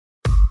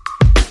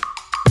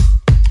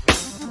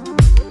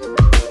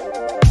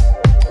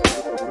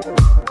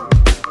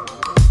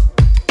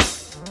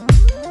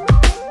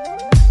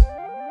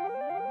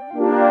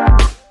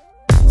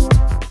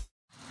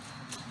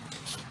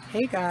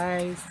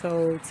guys,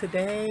 so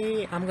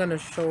today I'm gonna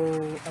show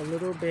a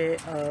little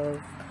bit of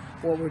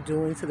what we're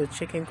doing to the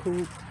chicken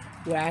coop.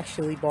 We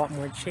actually bought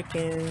more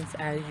chickens.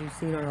 As you've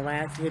seen on the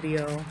last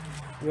video,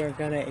 we're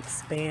gonna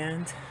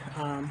expand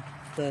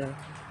the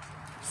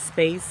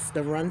space,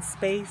 the run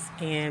space,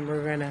 and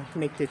we're gonna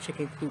make the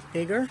chicken coop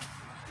bigger.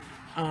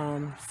 So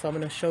I'm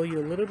gonna show you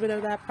a little bit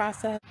of that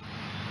process.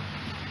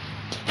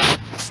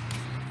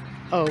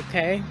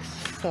 Okay,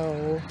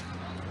 so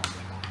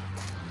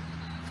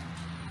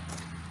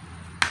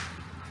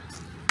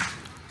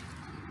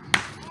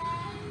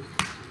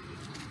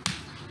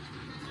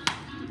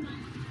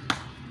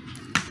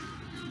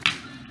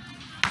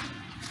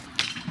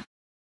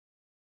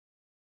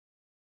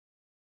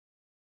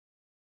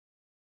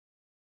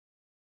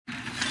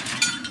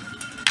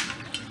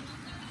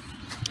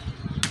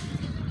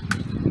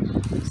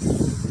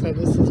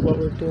this is what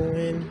we're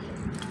doing.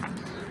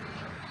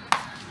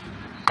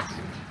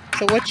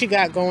 So what you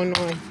got going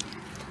on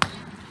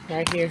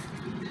right here?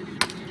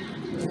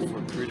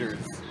 For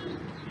critters,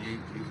 you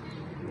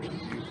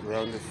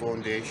round the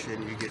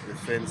foundation, you get the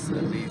fence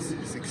at least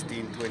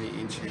 16-20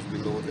 inches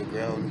below the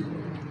ground.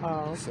 Oh,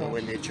 okay. So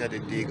when they try to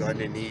dig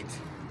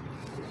underneath.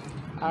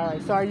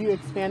 Alright, so are you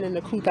expanding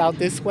the coop out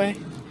this way?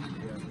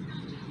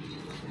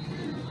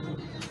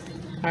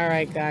 Yeah.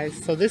 Alright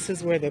guys, so this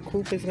is where the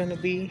coop is going to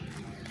be.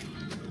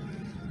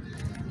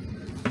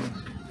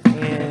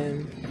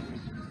 And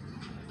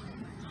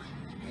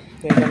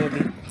they're going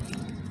to be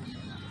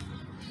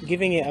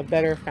giving it a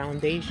better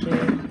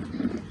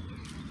foundation.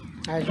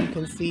 As you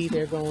can see,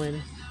 they're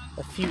going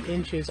a few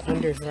inches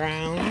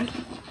underground.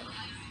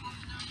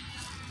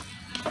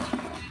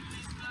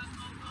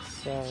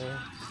 So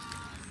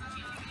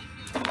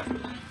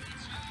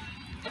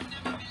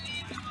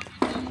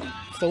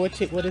what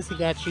has he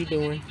got you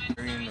doing?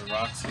 Burying the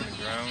rocks in the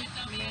ground,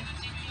 you know.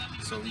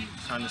 So we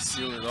kind of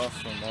seal it off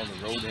from all the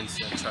rodents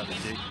that try to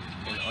dig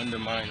and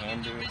undermine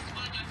under it.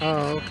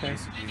 Oh, okay.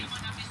 Basically,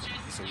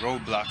 it's a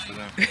roadblock for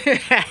them.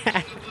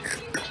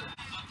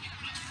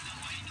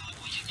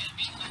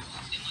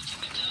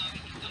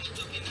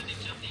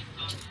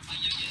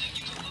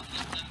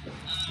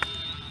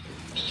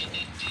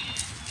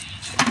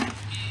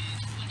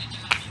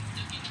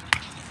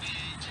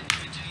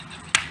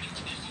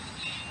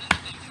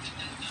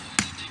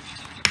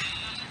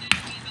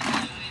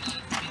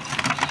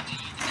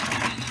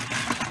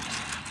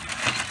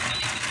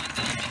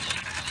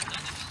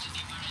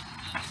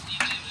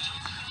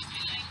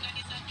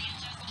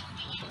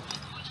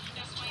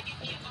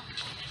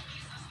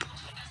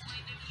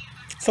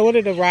 So what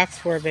are the rocks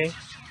for, babe?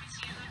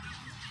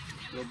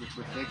 For the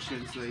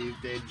protection, so if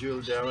they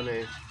drill down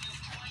I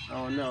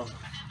don't know.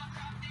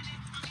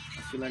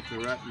 I feel like a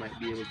rat might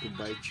be able to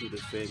bite through the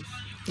fence.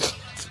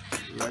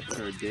 Rats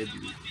are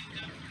deadly.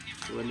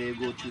 So when they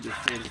go through the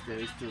fence,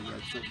 they still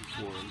got something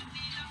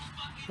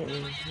for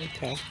them.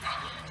 Okay.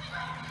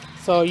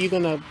 So you're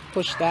going to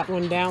push that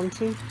one down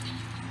too?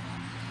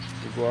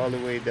 We go all the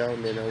way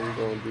down, then all we're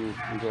going to do,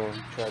 we're going to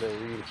try to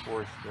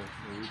reinforce the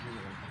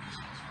original.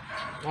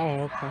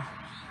 Oh, okay.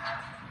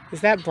 Is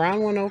that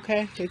brown one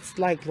okay? It's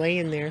like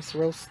laying there, it's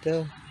real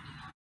still.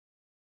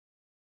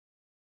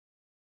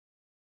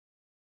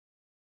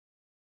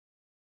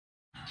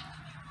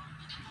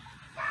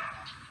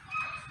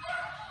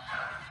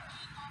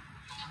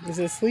 Is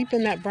it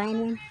sleeping, that brown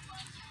one?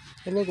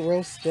 It looked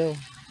real still.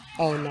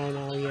 Oh,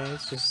 no, yeah,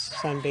 it's just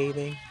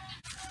sunbathing.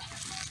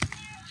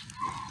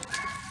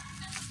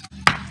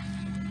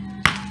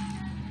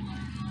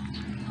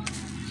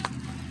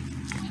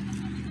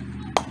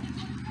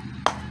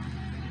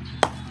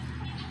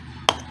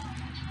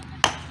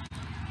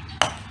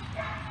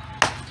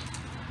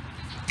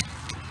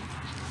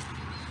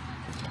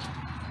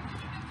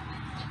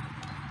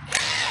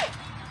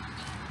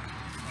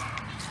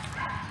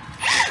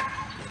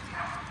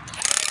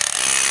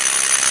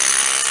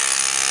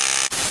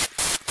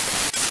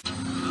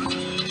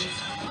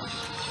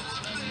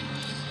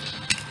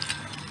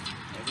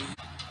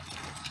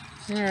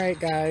 Alright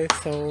guys,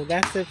 so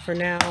that's it for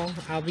now.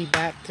 I'll be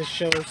back to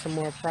show some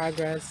more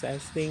progress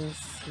as things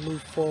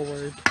move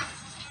forward.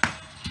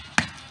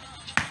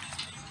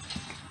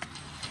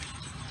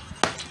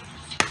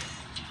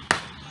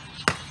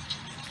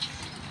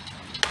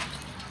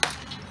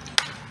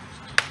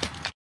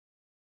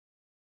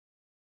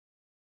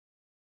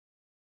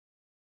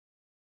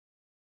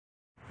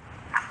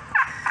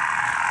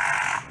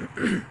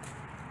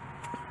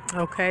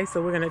 Okay,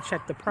 so we're going to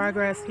check the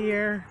progress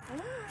here.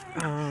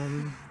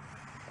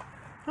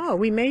 Oh,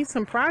 we made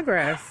some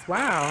progress.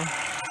 Wow.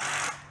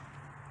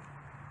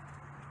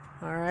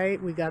 All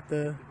right, we got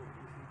the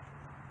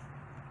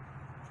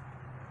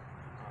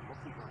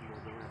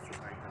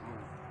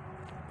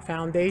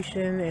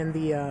foundation and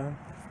the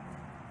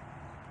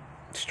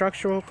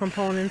structural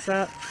components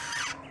up.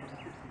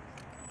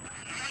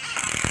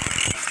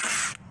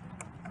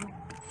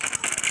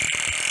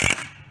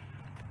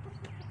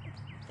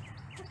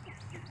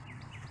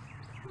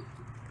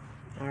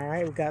 All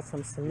right, we got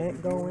some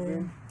cement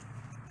going.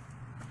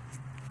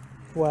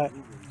 What?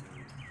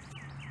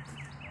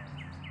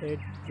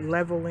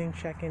 leveling,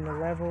 checking the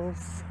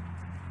levels.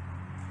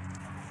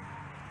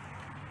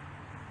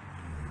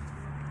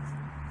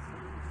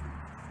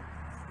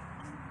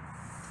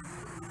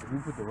 If we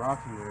put the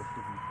rocks in there, it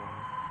should be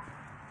fine.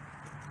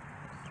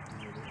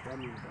 That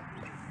means that.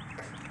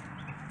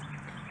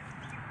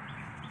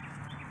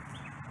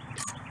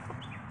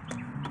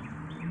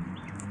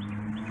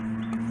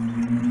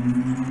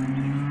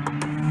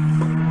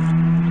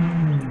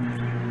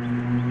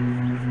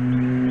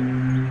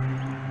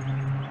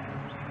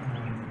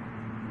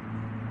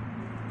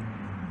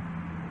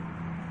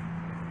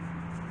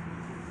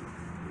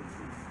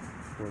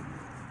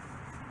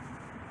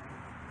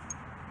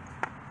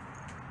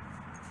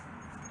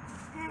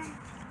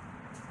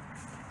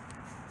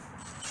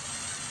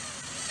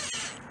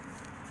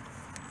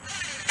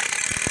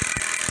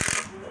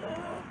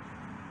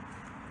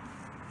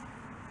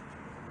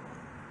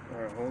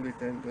 Alright, hold it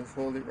then. Just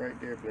hold it right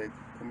there, Blake.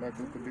 Come back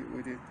a little bit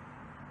with it.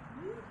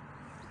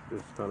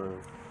 Just kind of,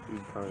 you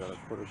kind of got to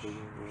put it in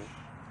there.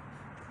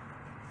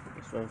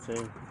 That's what I'm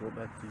saying. Go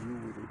back to you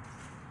with it.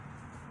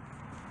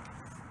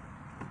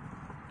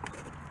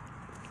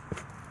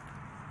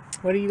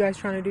 What are you guys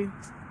trying to do?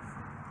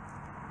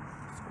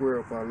 Square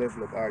up and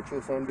level up. Alright, throw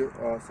some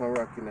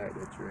rocky night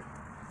there, Trey.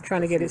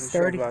 Trying to get it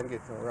sturdy? And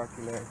get some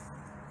rocky night.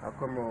 I'll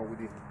come around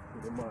with it.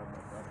 With the mud.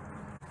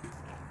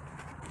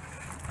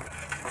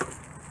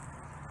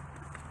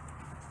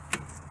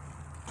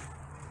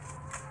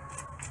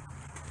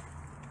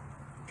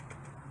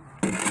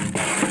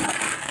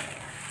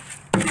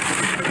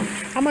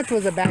 How much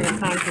was a bag of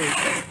concrete?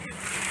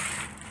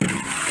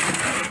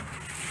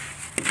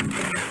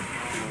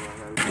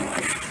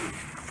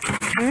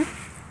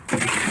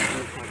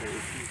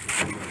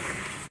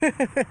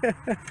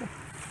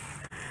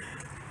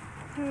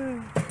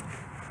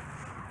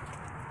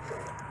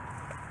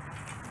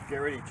 Get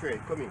ready, Trey.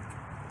 Come in.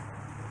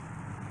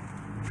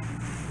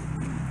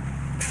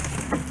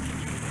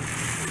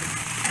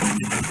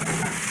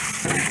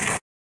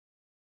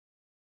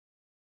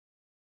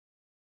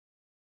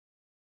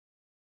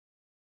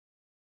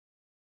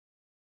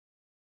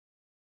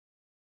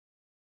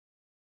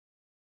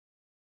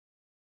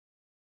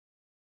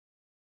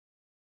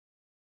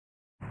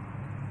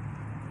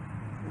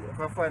 If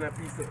I find a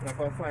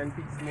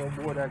piece more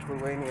board, I could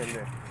go in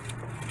there.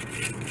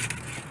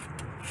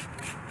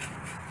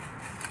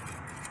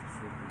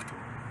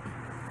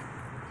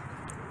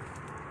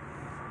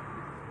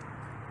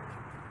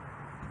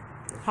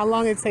 How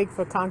long it take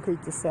for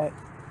concrete to set?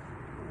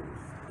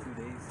 2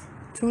 days.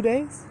 2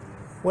 days?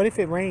 What if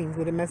it rains?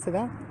 Would it mess it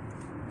up?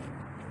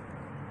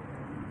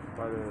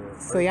 By the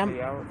So y'all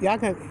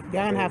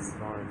gonna have. as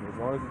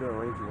long as it doesn't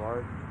rain too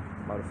hard,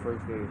 by the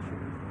first day it should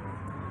be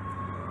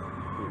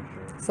pretty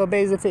sure. So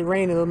basically, if it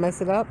rains, it'll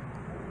mess it up.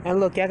 And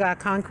look, y'all got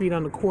concrete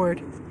on the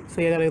cord,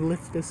 so you gotta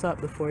lift this up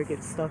before it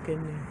gets stuck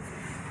in there.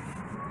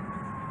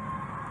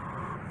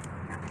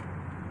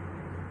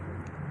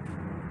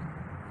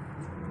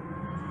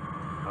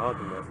 I don't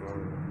think that's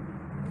long.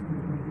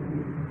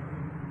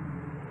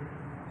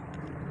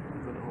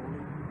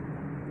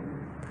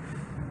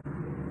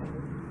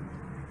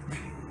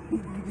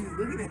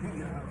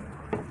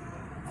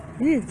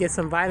 You need to get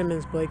some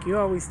vitamins, Blake. You're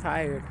always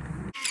tired.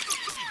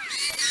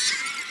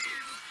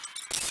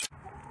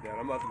 Yeah,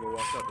 I'm about to go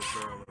wash up the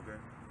barrel, okay?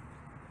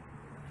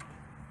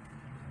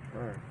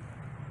 Alright.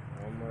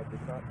 I'm at the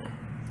top.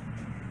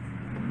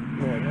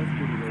 Yeah, that's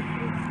pretty good.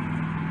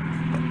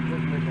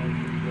 Let's make all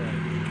this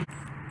right.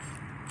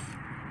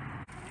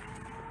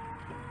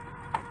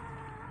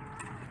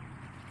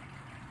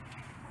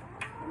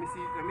 Let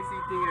me see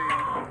thing here.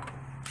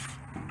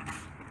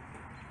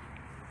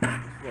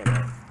 Yeah,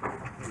 that.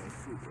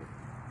 Super.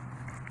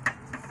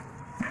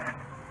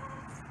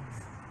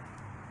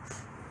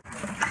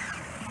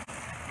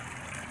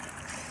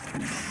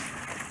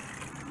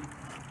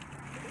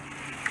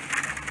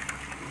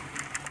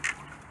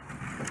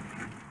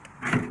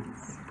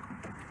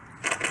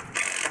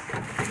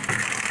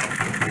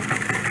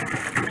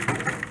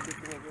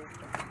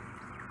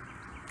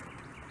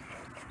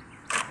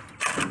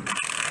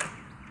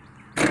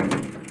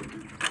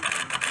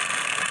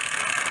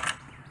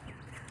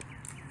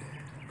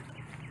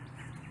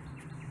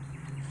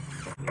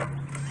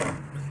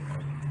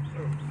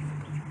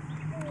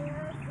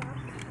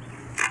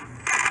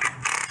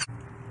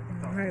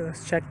 Alright,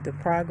 let's check the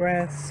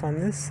progress on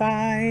this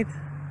side.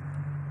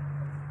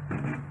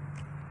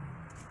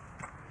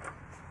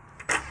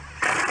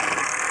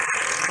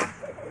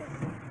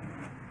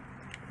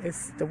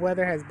 The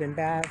weather has been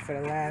bad for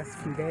the last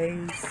few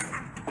days.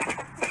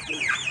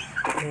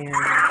 And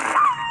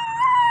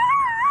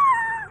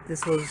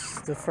this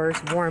was the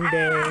first warm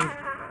day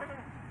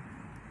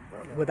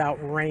without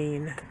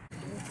rain.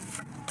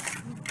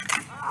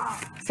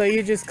 So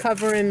you're just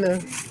covering the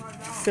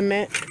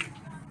cement?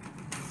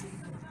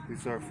 This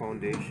is our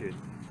foundation.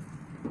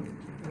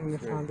 And the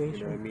foundation.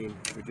 You know what I mean?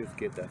 We just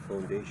get that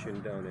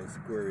foundation down and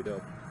square it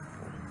up.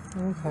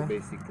 Okay. So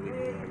basically, you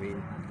know what I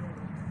mean?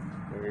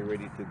 When we're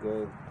ready to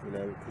go, you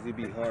know, because it'd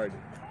be hard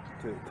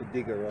to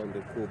dig around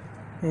the coop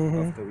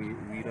After we,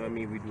 you know what I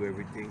mean, we do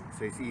everything.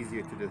 So it's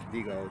easier to just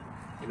dig out,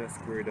 you know,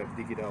 square it up,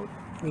 dig it out,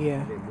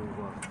 Yeah. and then move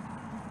on.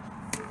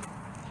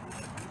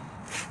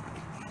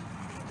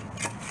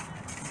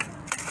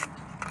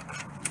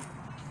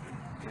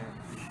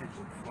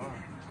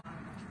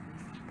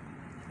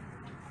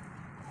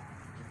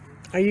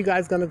 Are you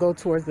guys gonna go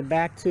towards the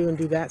back too and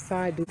do that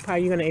side? How are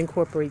you gonna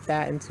incorporate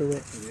that into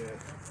it?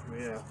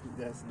 Yeah,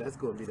 that's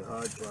gonna be the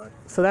hard part.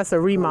 So that's a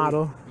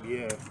remodel.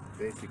 Yeah,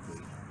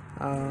 basically.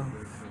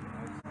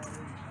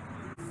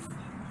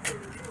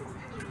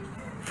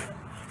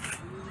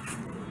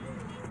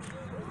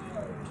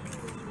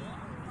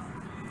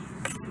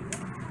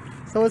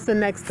 So what's the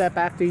next step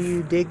after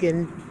you dig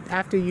and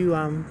after you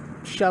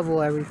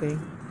shovel everything?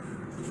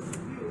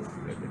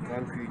 Let the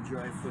concrete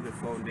dry for the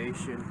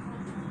foundation.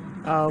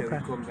 Oh, okay.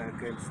 Then we come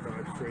back and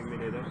start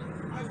framing it up.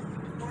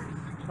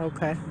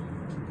 Okay.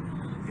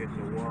 Get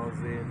the walls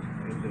in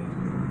and the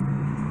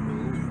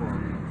roof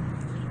on.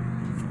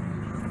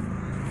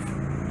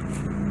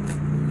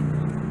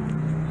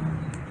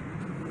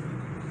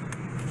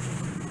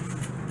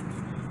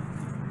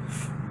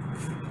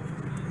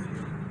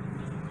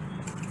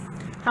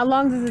 How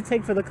long does it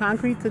take for the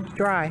concrete to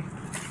dry?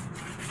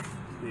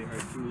 Day or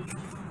two.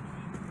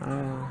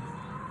 Oh.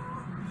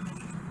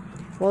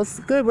 Well, it's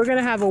good. We're going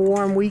to have a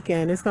warm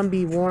weekend. It's going to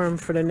be warm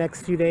for the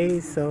next few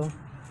days, so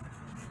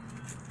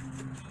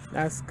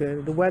that's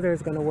good. The weather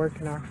is going to work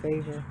in our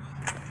favor.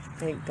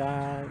 Thank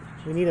God.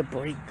 We need a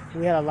break.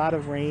 We had a lot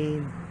of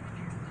rain.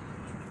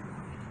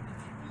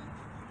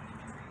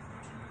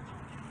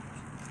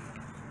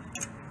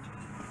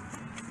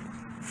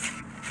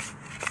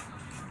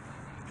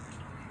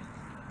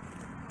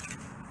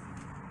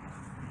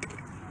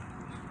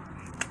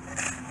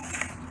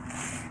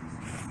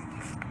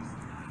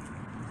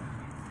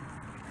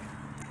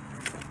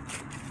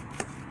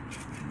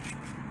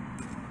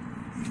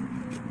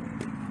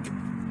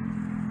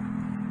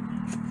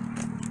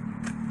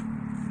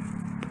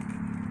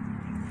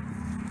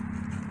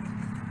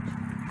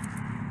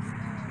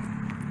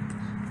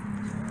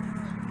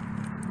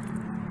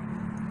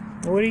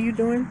 What are you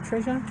doing,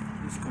 Treasure?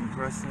 Just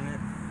compressing it.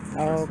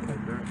 Oh, compressing okay. the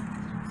dirt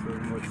so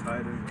it's more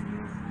tighter and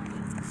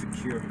more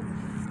secure.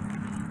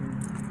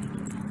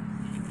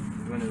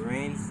 When it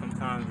rains,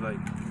 sometimes like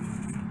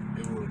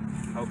it will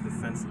help the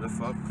fence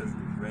lift up because the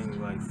rain will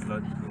like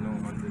flood, you know,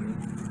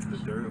 underneath the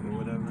dirt or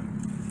whatever.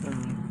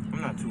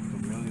 I'm not too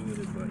familiar with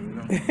it, but you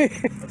know,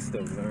 I'm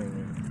still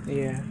learning.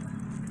 Yeah.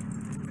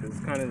 Because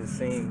it's kind of the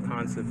same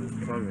concept as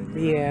plumbing.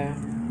 You know? Yeah.